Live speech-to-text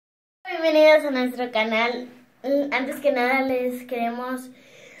Bienvenidos a nuestro canal. Antes que nada les queremos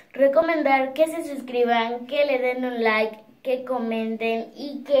recomendar que se suscriban, que le den un like, que comenten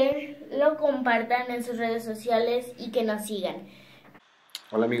y que lo compartan en sus redes sociales y que nos sigan.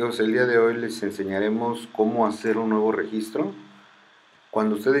 Hola amigos, el día de hoy les enseñaremos cómo hacer un nuevo registro.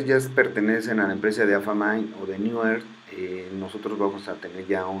 Cuando ustedes ya pertenecen a la empresa de AFA MIND o de nuevo, nosotros vamos a tener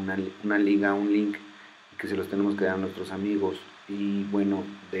ya una liga, un link que se los tenemos que dar a nuestros amigos, y bueno,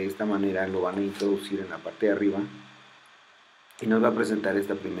 de esta manera lo van a introducir en la parte de arriba y nos va a presentar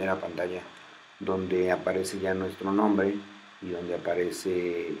esta primera pantalla donde aparece ya nuestro nombre y donde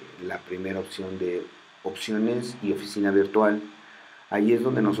aparece la primera opción de opciones y oficina virtual. Ahí es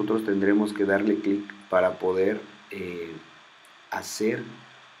donde nosotros tendremos que darle clic para poder hacer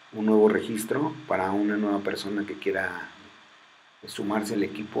un nuevo registro para una nueva persona que quiera sumarse al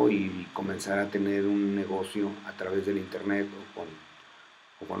equipo y comenzar a tener un negocio a través del internet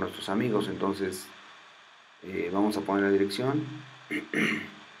o con nuestros amigos. Entonces vamos a poner la dirección.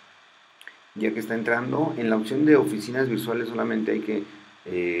 Ya que está entrando, en la opción de oficinas visuales solamente hay que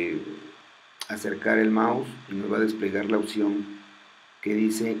acercar el mouse y nos va a desplegar la opción que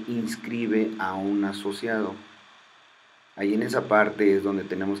dice inscribe a un asociado. Ahí en esa parte es donde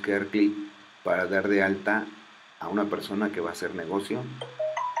tenemos que dar clic para dar de alta a una persona que va a hacer negocio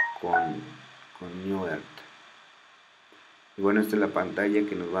con nuevo. Y bueno, esta es la pantalla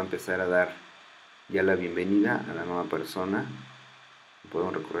que nos va a empezar a dar ya la bienvenida a la nueva persona.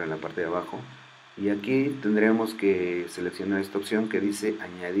 Podemos recorrer en la parte de abajo y aquí tendremos que seleccionar esta opción que dice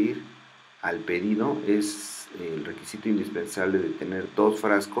añadir al pedido. Es el requisito indispensable de tener 2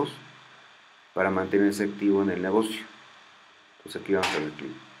 frascos para mantenerse activo en el negocio. Entonces aquí vamos a dar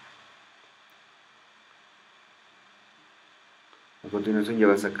clic. A continuación ya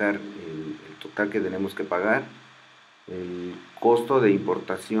va a sacar el total que tenemos que pagar. El costo de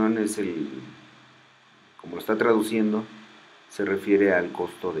importación es como lo está traduciendo, se refiere al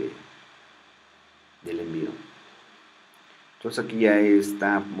costo del envío. Entonces aquí ya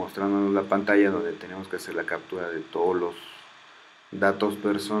está mostrándonos la pantalla donde tenemos que hacer la captura de todos los datos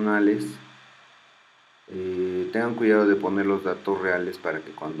personales. Tengan cuidado de poner los datos reales para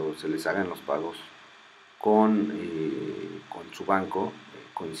que cuando se les hagan los pagos con su banco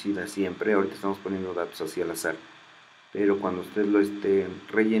coincida siempre. Ahorita estamos poniendo datos así al azar, pero cuando usted lo esté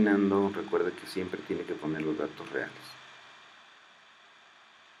rellenando, recuerde que siempre tiene que poner los datos reales.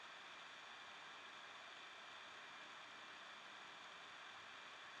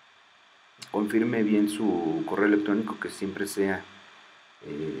 Confirme bien su correo electrónico, que siempre sea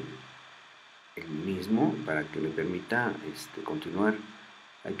el mismo para que le permita continuar.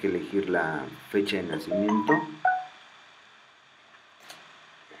 Hay que elegir la fecha de nacimiento.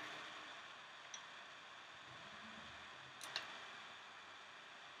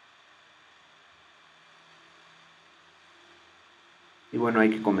 Y bueno, hay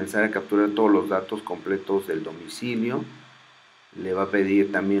que comenzar a capturar todos los datos completos del domicilio. Le va a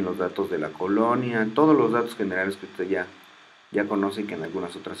pedir también los datos de la colonia, todos los datos generales que usted ya conoce y que en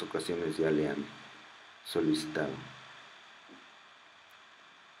algunas otras ocasiones ya le han solicitado.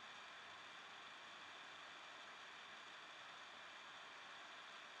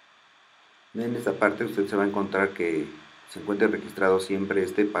 En esta parte usted se va a encontrar que se encuentra registrado siempre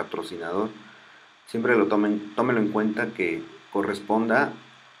este patrocinador. Siempre tómelo en cuenta que corresponda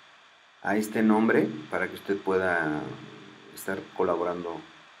a este nombre para que usted pueda estar colaborando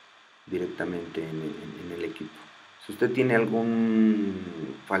directamente en el equipo. Si usted tiene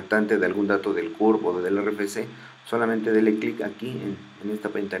algún faltante de algún dato del CURP o del RFC, solamente dele clic aquí en esta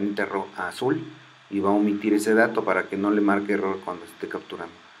ventanita azul y va a omitir ese dato para que no le marque error cuando esté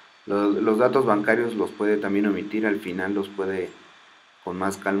capturando. Los datos bancarios los puede también omitir, al final los puede con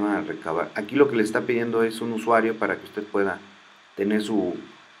más calma recabar. Aquí lo que le está pidiendo es un usuario para que usted pueda tener su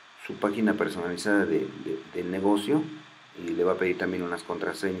página personalizada del negocio, y le va a pedir también unas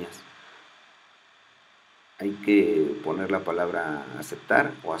contraseñas. Hay que poner la palabra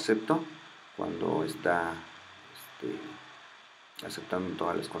aceptar o acepto cuando está aceptando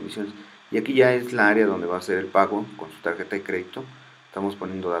todas las condiciones. Y aquí ya es la área donde va a hacer el pago con su tarjeta de crédito. Estamos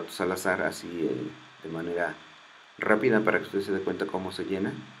poniendo datos al azar, así de manera rápida para que usted se dé cuenta cómo se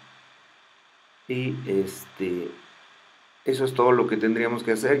llena. Y eso es todo lo que tendríamos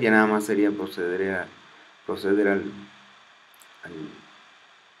que hacer. Ya nada más sería proceder al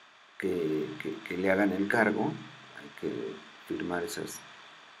que le hagan el cargo. Hay que firmar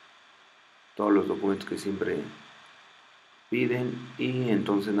todos los documentos que siempre piden, y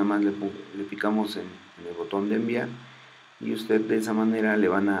entonces nada más le picamos en el botón de enviar, y usted de esa manera le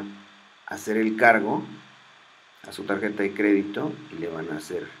van a hacer el cargo a su tarjeta de crédito y le van a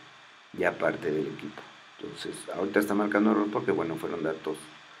hacer ya parte del equipo. Entonces, ahorita está marcando error porque, bueno, fueron datos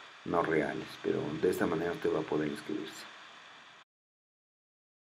no reales, pero de esta manera usted va a poder inscribirse.